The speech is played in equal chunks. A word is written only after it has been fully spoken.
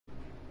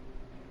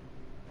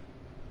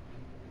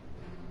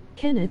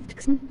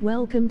Kenneth,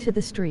 welcome to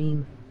the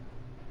stream.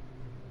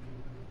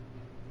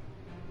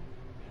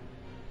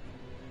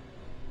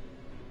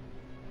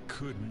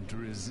 Couldn't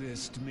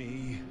resist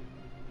me.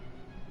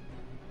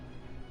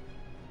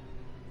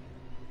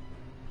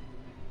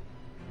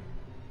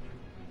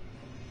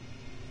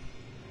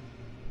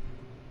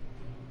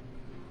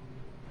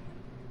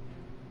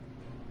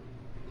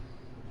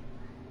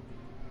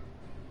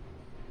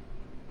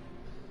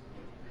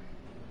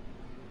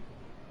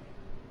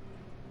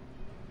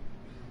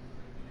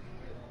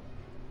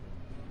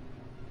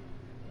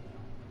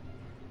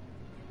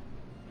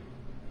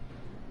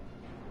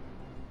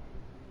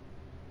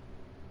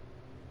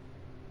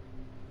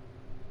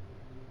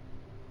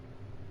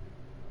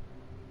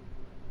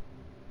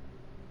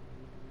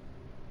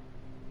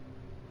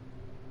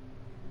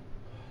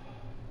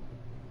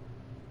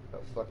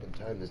 Fucking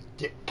time this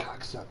dick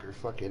cocksucker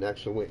fucking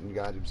actually went and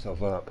got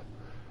himself up.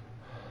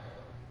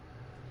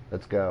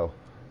 Let's go.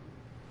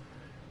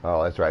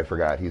 Oh, that's right, I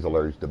forgot. He's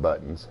allergic to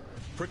buttons.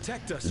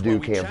 Protect us. The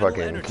dude can't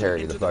fucking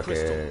carry the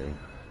fucking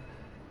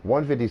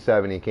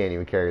 157. He can't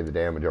even carry the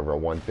damage over a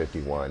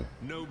 151.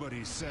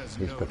 Nobody says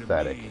He's no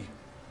pathetic. to me.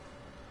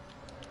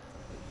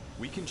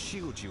 We can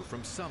shield you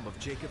from some of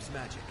Jacob's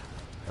magic.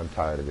 I'm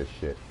tired of this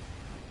shit.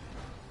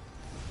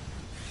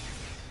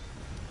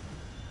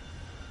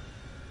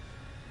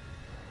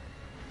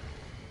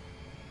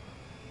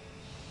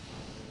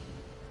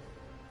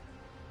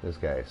 This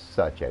guy is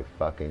such a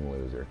fucking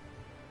loser.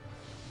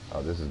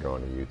 Oh, this is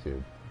going to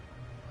YouTube.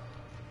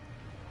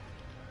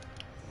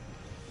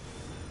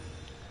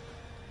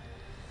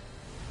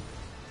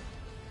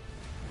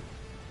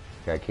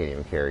 Guy can't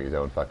even carry his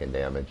own fucking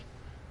damage.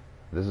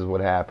 This is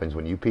what happens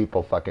when you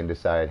people fucking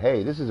decide,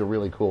 hey, this is a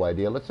really cool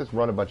idea. Let's just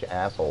run a bunch of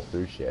assholes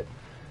through shit.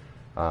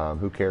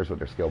 Who cares what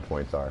their skill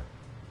points are?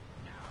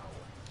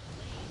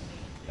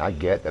 I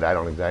get that I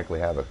don't exactly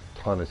have a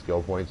ton of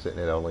skill points, sitting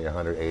at only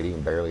 180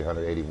 and barely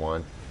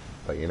 181.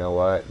 But you know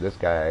what? This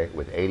guy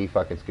with 80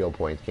 fucking skill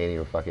points can't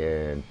even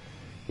fucking...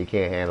 He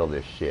can't handle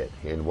this shit.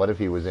 And what if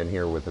he was in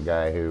here with a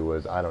guy who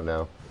was, I don't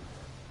know,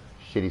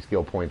 shitty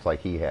skill points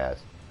like he has?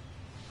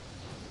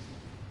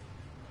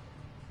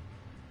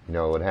 You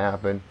know what would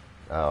happen?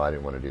 Oh, I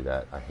didn't want to do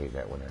that. I hate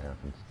that when it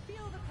happens.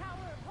 Feel the power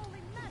of holy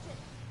magic.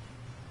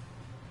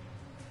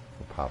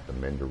 We'll pop the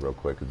Mender real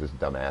quick, because this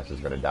dumbass is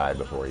going to die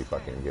before he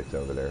fucking gets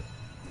over there.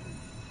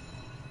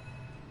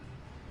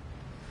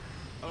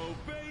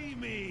 Obey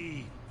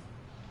me.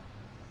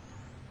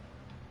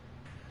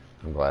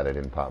 I'm glad I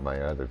didn't pop my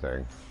other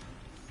thing.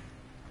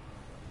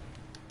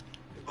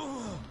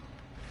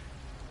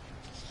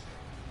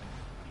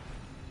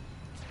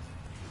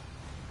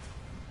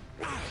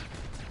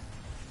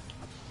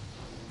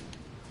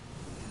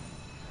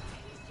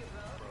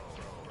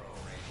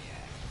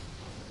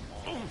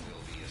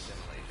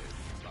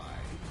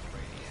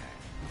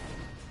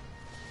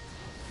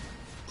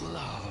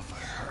 Love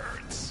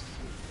hurts.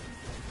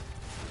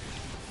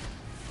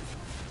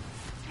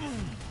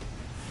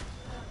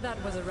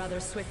 That was a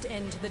rather swift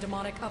end to the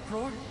demonic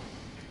uproar.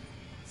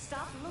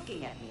 Stop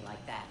looking at me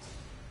like that.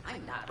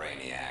 I'm not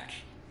Brainiac.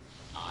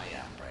 I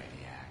am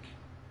Brainiac.